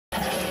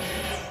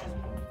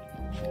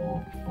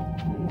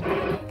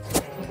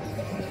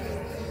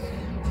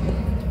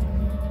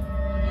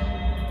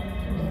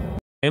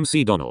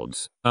MC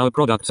Donald's. Our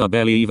products are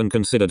barely even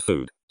considered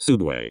food.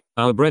 Subway.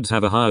 Our breads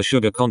have a higher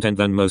sugar content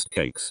than most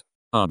cakes.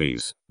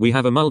 Arby's. We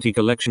have a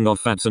multi-collection of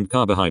fats and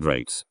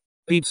carbohydrates.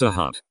 Pizza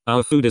Hut.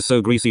 Our food is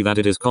so greasy that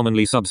it is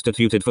commonly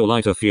substituted for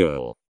lighter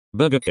fuel.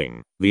 Burger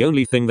King. The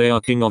only thing they are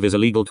king of is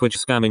illegal Twitch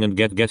scamming and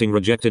getting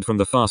rejected from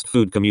the fast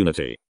food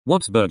community.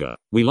 What's Burger?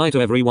 We lie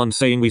to everyone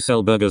saying we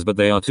sell burgers, but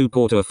they are too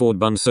poor to afford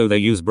buns, so they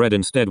use bread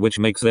instead, which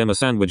makes them a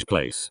sandwich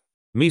place.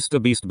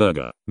 Mr. Beast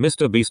Burger.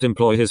 Mr. Beast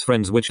employ his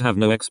friends which have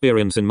no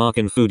experience in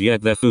marking food,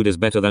 yet their food is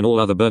better than all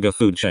other burger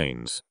food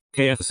chains.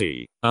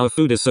 KFC. Our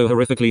food is so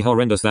horrifically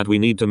horrendous that we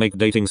need to make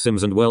dating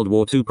sims and World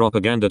War II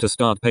propaganda to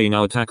start paying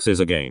our taxes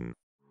again.